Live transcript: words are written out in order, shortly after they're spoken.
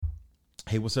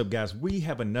Hey, what's up, guys? We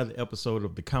have another episode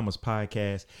of the Commerce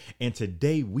Podcast, and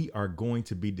today we are going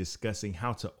to be discussing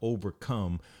how to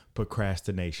overcome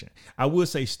procrastination. I will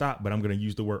say stop, but I'm going to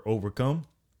use the word overcome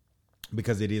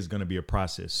because it is going to be a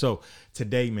process. So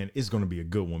today, man, it's going to be a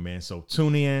good one, man. So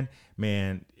tune in,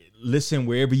 man. Listen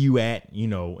wherever you at,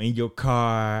 in your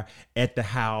car, at the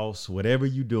house, whatever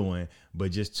you're doing,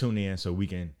 but just tune in so we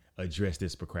can address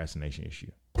this procrastination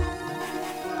issue.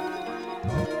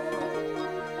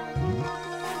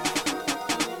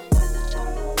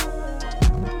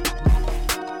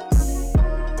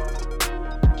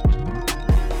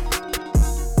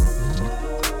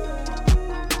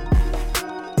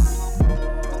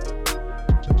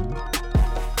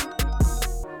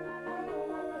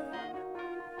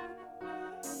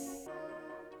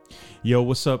 Yo,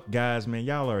 what's up, guys, man?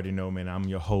 Y'all already know, man, I'm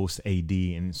your host, AD.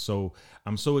 And so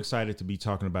I'm so excited to be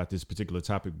talking about this particular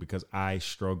topic because I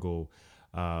struggle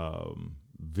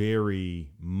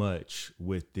very much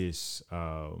with this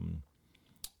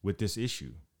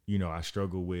issue. I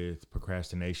struggle with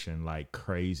procrastination like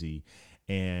crazy.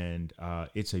 And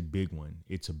it's a big one.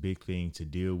 It's a big thing to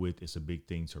deal with. It's a big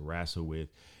thing to wrestle with.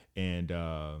 And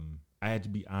I had to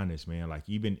be honest, man, like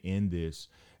even in this,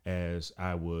 as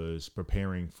I was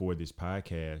preparing for this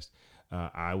podcast,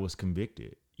 I was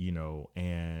convicted,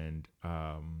 and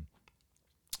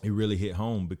it really hit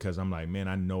home because I'm like, man,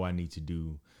 I know I need to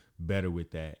do better with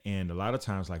that. And a lot of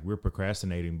times, like, we're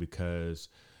procrastinating because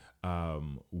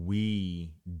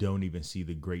we don't even see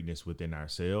the greatness within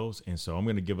ourselves. And so I'm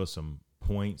going to give us some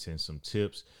points and some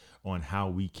tips on how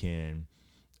we can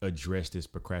address this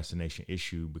procrastination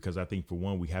issue, because I think, for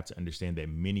one, we have to understand that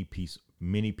many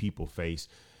people face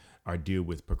or deal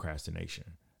with procrastination.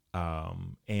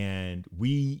 And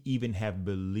we even have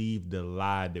believed the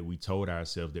lie that we told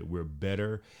ourselves that we're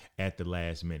better at the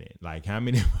last minute. Like, how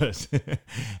many of us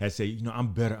have said,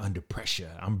 I'm better under pressure.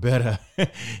 I'm better,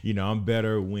 I'm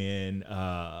better when,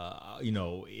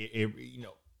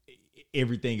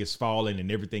 everything is falling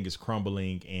and everything is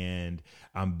crumbling, and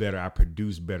I'm better. I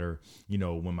produce better,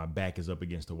 when my back is up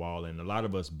against the wall. And a lot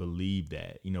of us believe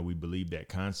that, we believe that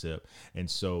concept. And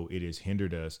so it has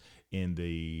hindered us in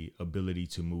the ability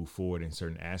to move forward in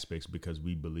certain aspects because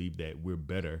we believe that we're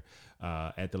better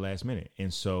at the last minute.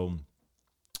 And so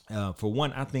for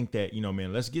one, I think that,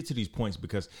 man, let's get to these points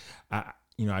because I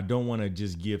don't want to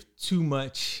just give too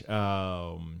much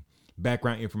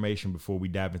background information before we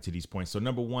dive into these points. So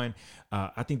number one,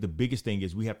 I think the biggest thing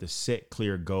is we have to set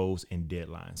clear goals and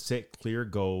deadlines. Set clear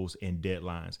goals and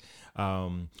deadlines.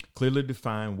 Clearly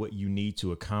define what you need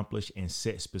to accomplish and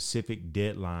set specific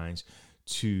deadlines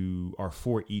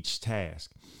for each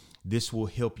task. This will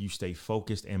help you stay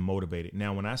focused and motivated.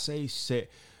 Now, when I say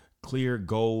set clear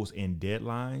goals and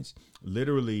deadlines,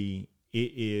 literally,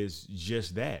 it is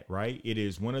just that, right? It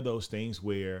is one of those things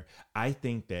where I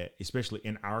think that, especially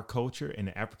in our culture, in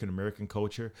the African-American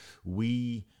culture,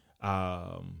 we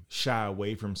shy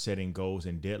away from setting goals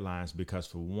and deadlines because,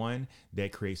 for one,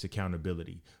 that creates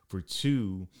accountability. For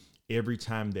two, every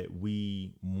time that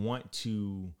we want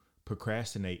to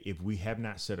procrastinate, if we have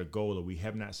not set a goal or we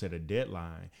have not set a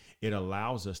deadline, it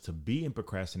allows us to be in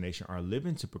procrastination or live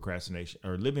in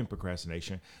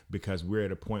procrastination because we're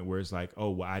at a point where it's like, oh,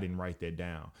 well, I didn't write that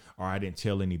down or I didn't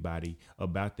tell anybody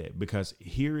about that. Because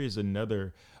here is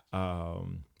another,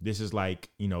 this is like,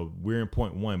 we're in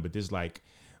point one, but this is like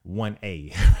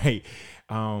 1A, right?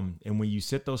 And when you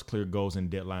set those clear goals and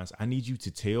deadlines, I need you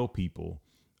to tell people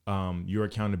your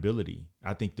accountability.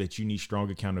 I think that you need strong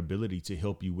accountability to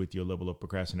help you with your level of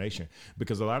procrastination,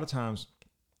 because a lot of times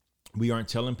we aren't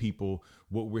telling people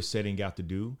what we're setting out to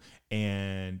do.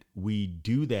 And we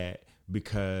do that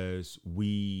because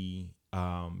we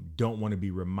don't want to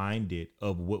be reminded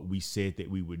of what we said that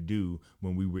we would do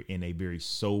when we were in a very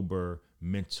sober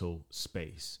mental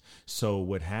space. So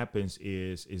what happens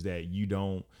is that you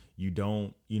don't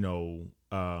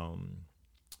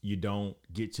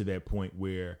get to that point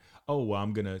where, oh, well,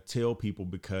 I'm going to tell people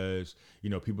because,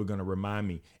 people are going to remind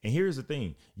me. And here's the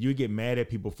thing. You get mad at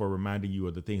people for reminding you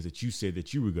of the things that you said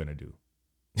that you were going to do.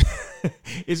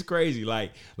 It's crazy.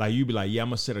 Like you be like, yeah, I'm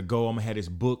going to set a goal. I'm going to have this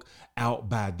book out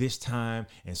by this time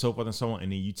and so forth and so on.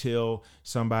 And then you tell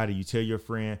somebody, you tell your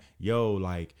friend, yo,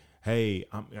 like, hey,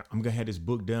 I'm going to have this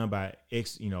book done by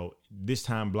X, this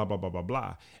time, blah, blah, blah, blah,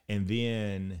 blah. And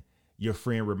then your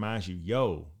friend reminds you,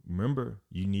 yo, remember,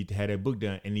 you need to have that book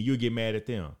done. And then you'll get mad at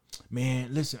them.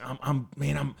 Man, listen, I'm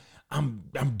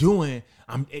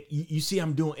you see,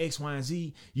 I'm doing X, Y, and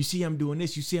Z. You see, I'm doing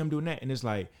this. You see, I'm doing that. And it's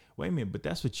like, wait a minute, but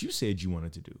that's what you said you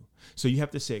wanted to do. So you have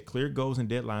to set clear goals and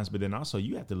deadlines, but then also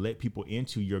you have to let people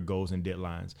into your goals and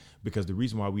deadlines, because the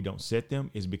reason why we don't set them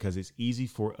is because it's easy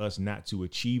for us not to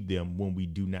achieve them when we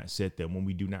do not set them, when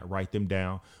we do not write them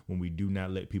down, when we do not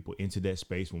let people into that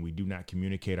space, when we do not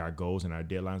communicate our goals and our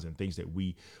deadlines and things that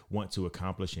we want to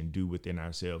accomplish and do within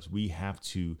ourselves. We have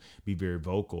to be very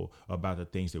vocal about the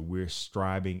things that we're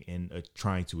striving and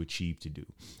trying to achieve to do.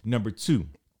 Number 2,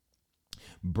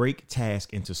 break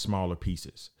tasks into smaller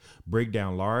pieces. Break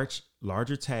down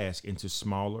larger tasks into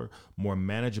smaller, more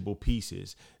manageable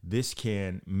pieces. This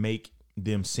can make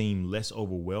them seem less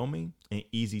overwhelming and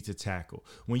easy to tackle.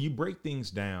 When you break things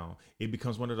down, it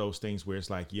becomes one of those things where it's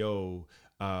like,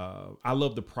 I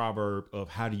love the proverb of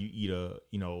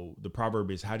the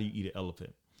proverb is, how do you eat an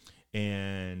elephant?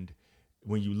 And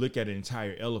when you look at an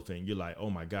entire elephant, you're like, oh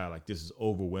my God, like this is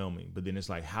overwhelming. But then it's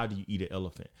like, how do you eat an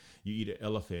elephant? You eat an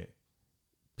elephant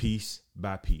piece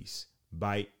by piece,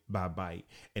 bite by bite.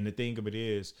 And the thing of it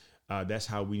is, that's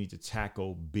how we need to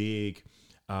tackle big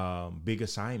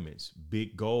assignments,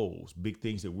 big goals, big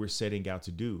things that we're setting out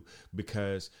to do,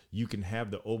 because you can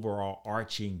have the overall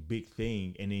arching big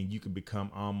thing, and then you can become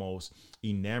almost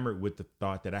enamored with the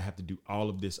thought that I have to do all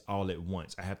of this all at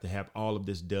once. I have to have all of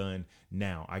this done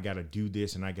now. I got to do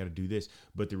this and I got to do this.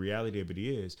 But the reality of it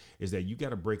is that you got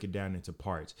to break it down into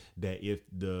parts. That if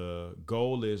the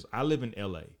goal is, I live in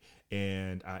LA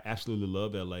and I absolutely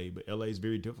love LA, but LA is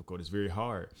very difficult. It's very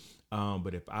hard.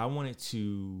 But if I wanted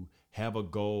to have a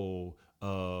goal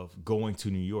of going to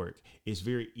New York, it's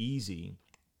very easy.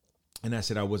 And I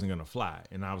said I wasn't going to fly.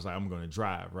 And I was like, I'm going to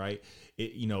drive, right?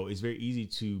 It's very easy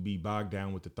to be bogged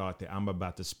down with the thought that I'm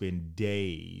about to spend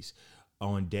days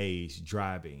on days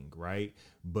driving, right?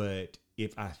 But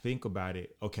if I think about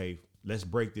it, okay, let's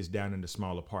break this down into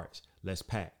smaller parts. Let's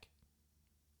pack.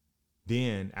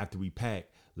 Then after we pack,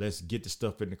 let's get the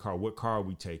stuff in the car. What car are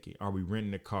we taking? Are we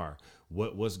renting a car?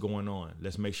 What's going on?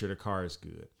 Let's make sure the car is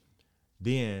good.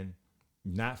 Then,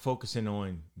 not focusing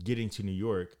on getting to New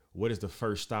York, what is the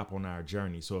first stop on our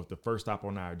journey? So if the first stop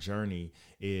on our journey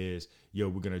is, we're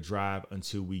going to drive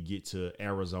until we get to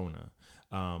Arizona.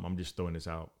 I'm just throwing this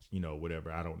out,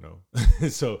 whatever. I don't know.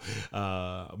 So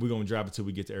we're going to drive until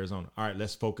we get to Arizona. All right,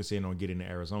 let's focus in on getting to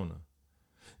Arizona.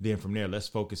 Then from there, let's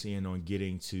focus in on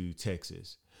getting to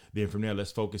Texas. Then from there,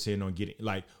 let's focus in on getting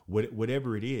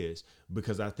whatever it is,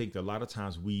 because I think a lot of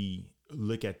times we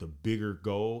look at the bigger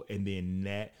goal and then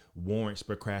that warrants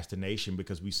procrastination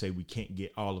because we say we can't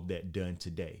get all of that done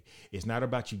today. It's not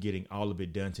about you getting all of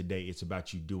it done today. It's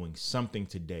about you doing something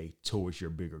today towards your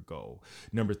bigger goal.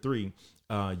 Number 3,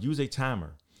 use a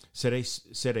timer. Set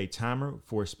a timer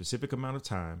for a specific amount of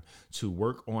time to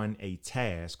work on a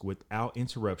task without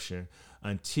interruption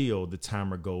until the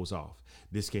timer goes off.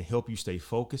 This can help you stay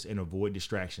focused and avoid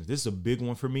distractions. This is a big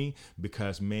one for me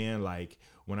because, man, like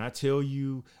when I tell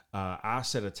you I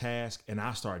set a task and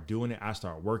I start doing it, I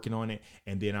start working on it,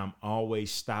 and then I'm always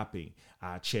stopping.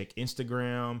 I check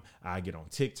Instagram, I get on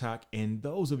TikTok, and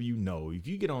those of you know, if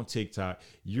you get on TikTok,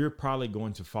 you're probably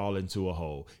going to fall into a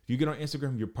hole. If you get on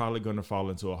Instagram, you're probably going to fall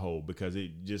into a hole because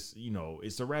it just,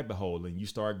 it's a rabbit hole, and you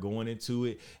start going into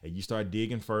it and you start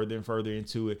digging further and further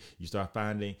into it. You start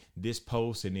finding this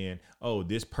post and then, oh,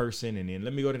 this person, and then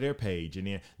let me go to their page and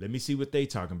then let me see what they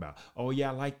talking about. Oh yeah,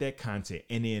 I like that content.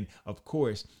 And then of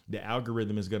course the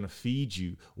algorithm is going to feed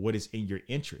you what is in your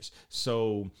interest.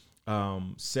 So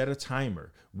set a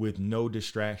timer with no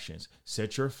distractions.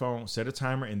 Set a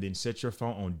timer and then set your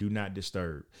phone on do not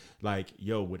disturb. Like,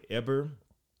 whatever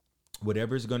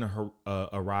is going to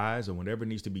arise or whatever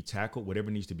needs to be tackled,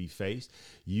 whatever needs to be faced,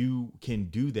 you can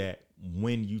do that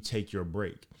when you take your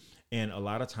break. And a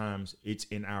lot of times it's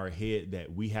in our head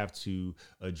that we have to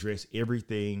address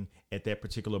everything at that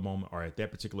particular moment or at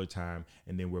that particular time,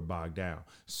 and then we're bogged down.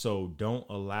 So don't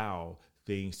allow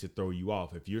things to throw you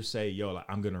off. If you're saying,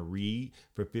 I'm going to read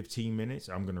for 15 minutes,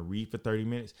 I'm going to read for 30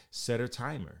 minutes, set a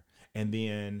timer, and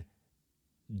then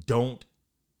don't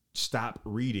stop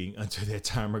reading until that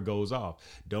timer goes off.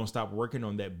 Don't stop working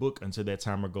on that book until that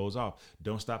timer goes off.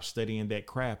 Don't stop studying that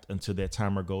craft until that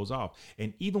timer goes off.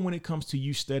 And even when it comes to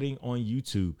you studying on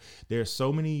YouTube, there are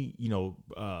so many,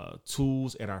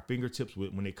 tools at our fingertips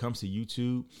when it comes to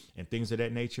YouTube and things of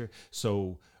that nature.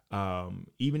 So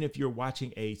Even if you're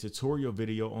watching a tutorial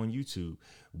video on YouTube,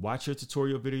 watch your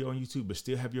tutorial video on YouTube, but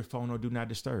still have your phone on do not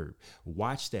disturb.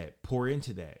 Watch that, pour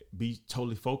into that, be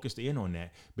totally focused in on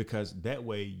that, because that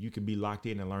way you can be locked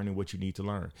in and learning what you need to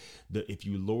learn. If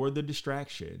you lower the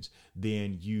distractions,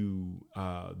 then you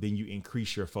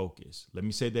increase your focus. Let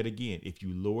me say that again. If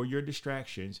you lower your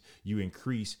distractions, you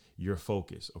increase your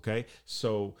focus. Okay.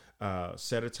 So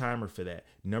set a timer for that.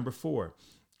 Number 4,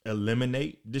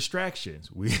 eliminate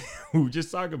distractions. We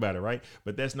just talked about it, right?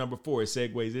 But that's number 4. It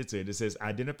segues into it. It says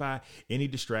identify any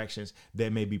distractions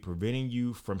that may be preventing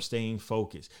you from staying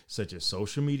focused, such as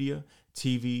social media,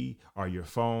 TV, or your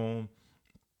phone.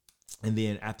 And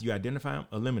then after you identify them,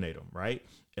 eliminate them, right?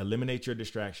 Eliminate your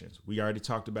distractions. We already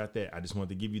talked about that. I just wanted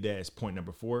to give you that as point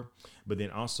number 4. But then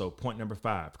also point number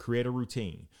 5, create a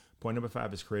routine. Point number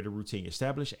 5 is create a routine.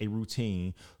 Establish a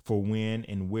routine for when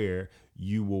and where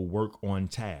you will work on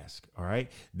task. All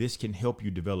right. This can help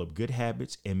you develop good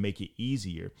habits and make it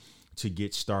easier to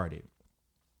get started.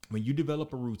 When you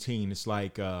develop a routine, it's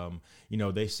like,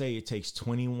 they say it takes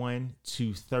 21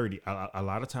 to 30. A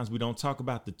lot of times we don't talk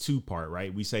about the 2 part,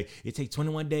 right? We say it takes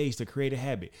 21 days to create a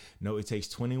habit. No, it takes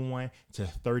 21 to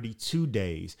 32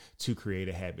 days to create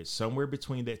a habit. Somewhere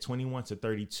between that 21 to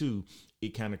 32,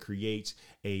 it kind of creates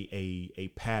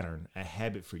a pattern, a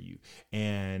habit for you.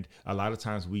 And a lot of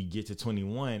times we get to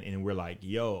 21 and we're like,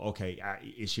 okay,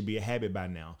 it should be a habit by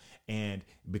now. And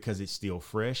because it's still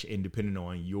fresh and depending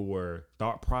on your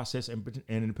thought process and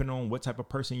depending on what type of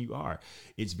person you are,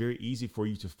 it's very easy for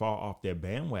you to fall off that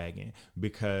bandwagon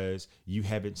because you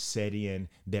haven't set in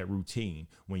that routine.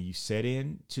 When you set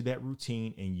into that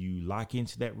routine and you lock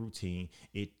into that routine,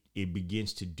 it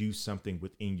begins to do something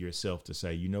within yourself to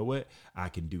say, you know what, I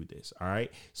can do this. All right.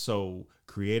 So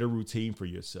create a routine for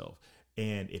yourself.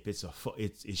 And if it's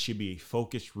it should be a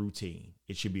focused routine.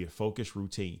 It should be a focused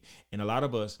routine. And a lot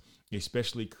of us,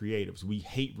 especially creatives, we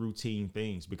hate routine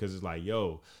things because it's like,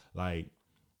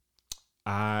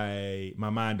 my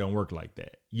mind don't work like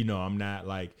that. I'm not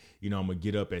like, I'm gonna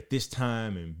get up at this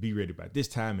time and be ready by this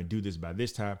time and do this by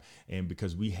this time. And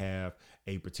because we have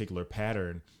a particular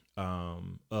pattern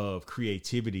of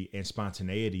creativity and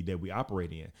spontaneity that we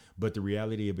operate in. But the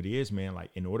reality of it is, man,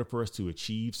 like in order for us to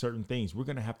achieve certain things, we're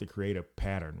going to have to create a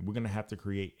pattern. We're going to have to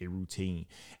create a routine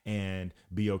and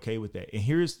be okay with that. And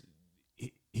here's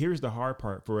the hard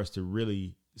part for us to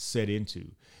really set into.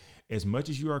 As much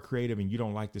as you are creative and you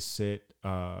don't like to set,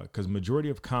 because majority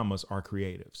of commas are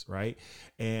creatives, right?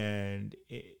 And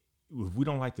if we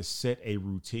don't like to set a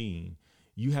routine,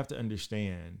 you have to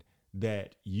understand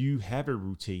that you have a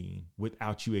routine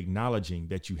without you acknowledging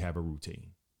that you have a routine.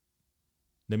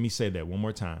 Let me say that one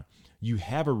more time. You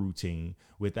have a routine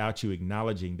without you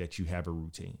acknowledging that you have a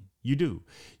routine. You do.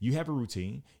 You have a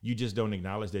routine. You just don't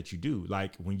acknowledge that you do.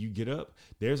 Like when you get up,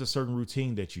 there's a certain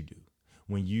routine that you do.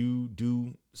 When you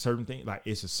do certain things, like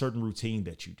it's a certain routine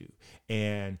that you do.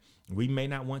 And we may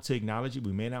not want to acknowledge it.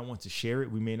 We may not want to share it.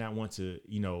 We may not want to,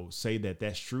 say that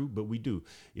that's true, but we do.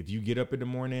 If you get up in the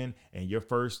morning and your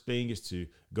first thing is to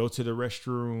go to the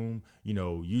restroom,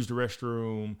 use the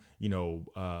restroom,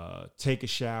 take a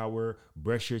shower,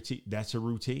 brush your teeth, that's a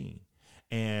routine.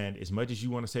 And as much as you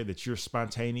want to say that you're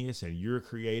spontaneous and you're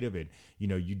creative and,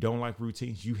 you don't like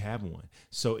routines, you have one.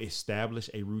 So establish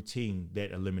a routine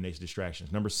that eliminates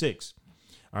distractions. Number 6.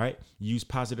 All right. Use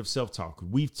positive self-talk.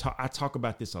 I talk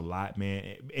about this a lot,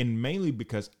 man, and mainly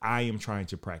because I am trying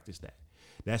to practice that.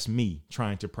 That's me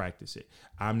trying to practice it.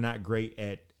 I'm not great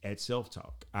at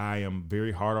self-talk. I am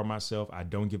very hard on myself. I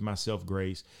don't give myself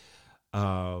grace.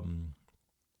 Man.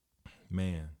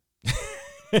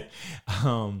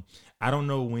 I don't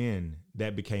know when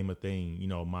that became a thing.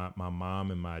 My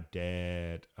mom and my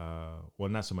dad, well,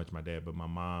 not so much my dad, but my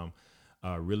mom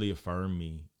really affirmed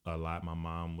me a lot. My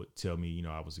mom would tell me,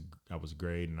 I was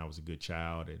great and I was a good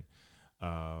child and,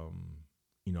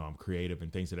 I'm creative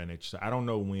and things of that nature. So I don't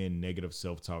know when negative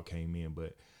self-talk came in,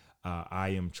 but I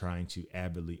am trying to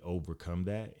avidly overcome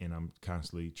that. And I'm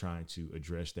constantly trying to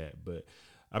address that, but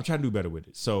I'm trying to do better with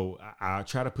it. So I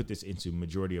try to put this into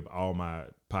majority of all my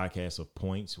podcasts of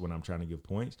points when I'm trying to give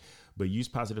points, but use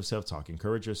positive self-talk.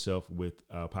 Encourage yourself with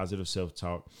positive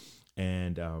self-talk.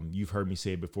 And you've heard me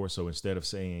say it before. So instead of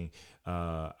saying,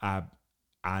 I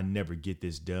never get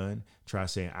this done, try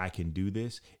saying I can do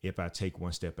this if I take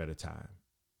one step at a time.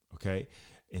 Okay.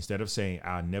 Instead of saying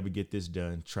I'll never get this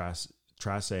done, try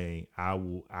saying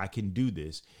I can do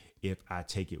this if I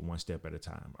take it one step at a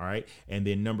time. All right. And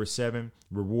then number 7,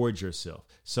 reward yourself.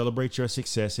 Celebrate your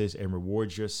successes and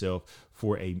reward yourself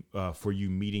for you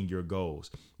meeting your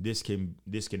goals. This can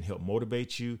help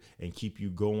motivate you and keep you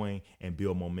going and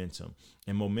build momentum.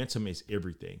 And momentum is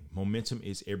everything. Momentum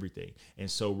is everything. And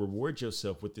so reward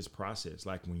yourself with this process.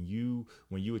 Like when you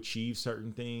achieve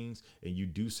certain things and you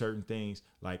do certain things,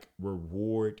 like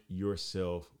reward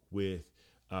yourself with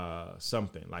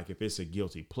something. Like if it's a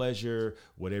guilty pleasure,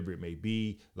 whatever it may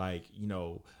be, like,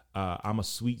 I'm a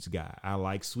sweets guy. I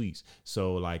like sweets.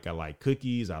 So like, I like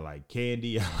cookies, I like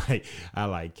candy, I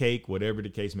like cake, whatever the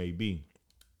case may be.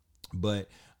 But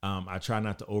I try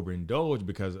not to overindulge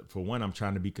because, for one, I'm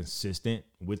trying to be consistent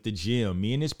with the gym.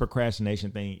 Me and this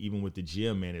procrastination thing, even with the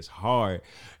gym, man, it's hard.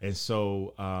 And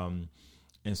so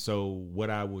what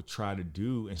I will try to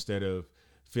do, instead of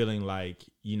feeling like,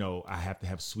 I have to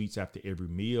have sweets after every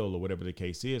meal or whatever the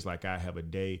case is, like I have a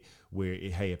day where,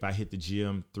 hey, if I hit the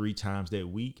gym 3 times that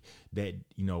week, that,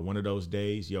 one of those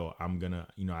days, I'm gonna,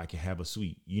 I can have a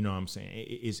sweet, what I'm saying?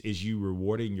 It's you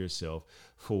rewarding yourself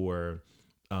for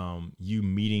you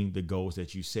meeting the goals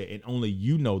that you set, and only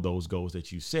those goals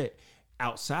that you set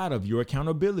outside of your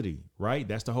accountability, right?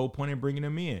 That's the whole point of bringing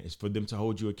them in, is for them to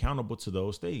hold you accountable to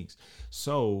those things.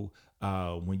 So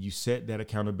when you set that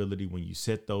accountability, when you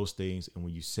set those things, and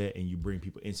when you set and you bring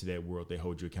people into that world, they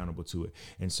hold you accountable to it.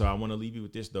 And so I want to leave you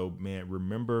with this, though, man.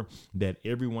 Remember that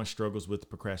everyone struggles with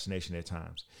procrastination at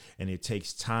times, and it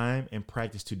takes time and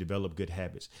practice to develop good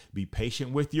habits. Be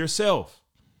patient with yourself.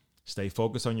 Stay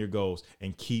focused on your goals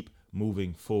and keep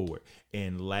moving forward.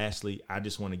 And lastly, I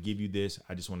just want to give you this.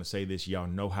 I just want to say this. Y'all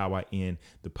know how I end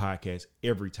the podcast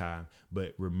every time.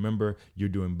 But remember, you're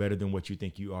doing better than what you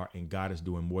think you are, and God is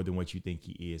doing more than what you think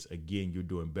he is. Again, you're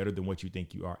doing better than what you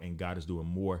think you are, and God is doing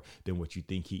more than what you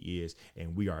think he is.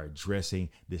 And we are addressing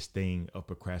this thing of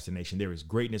procrastination. There is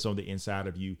greatness on the inside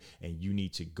of you, and you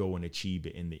need to go and achieve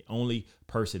it. And the only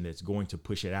person that's going to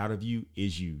push it out of you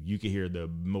is you. You can hear the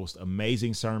most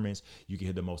amazing sermons. You can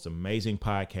hear the most amazing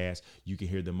podcasts. You can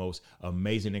hear the most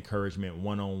amazing encouragement,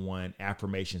 one-on-one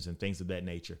affirmations and things of that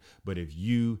nature. But if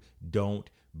you don't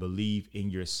believe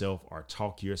in yourself or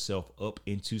talk yourself up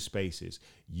into spaces,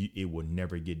 it will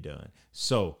never get done.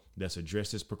 So let's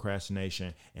address this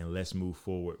procrastination and let's move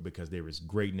forward, because there is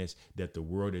greatness that the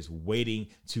world is waiting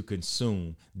to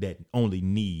consume that only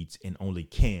needs and only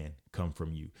can come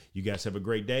from you. You guys have a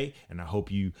great day, and I hope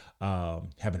you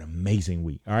have an amazing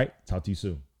week. All right. Talk to you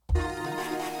soon.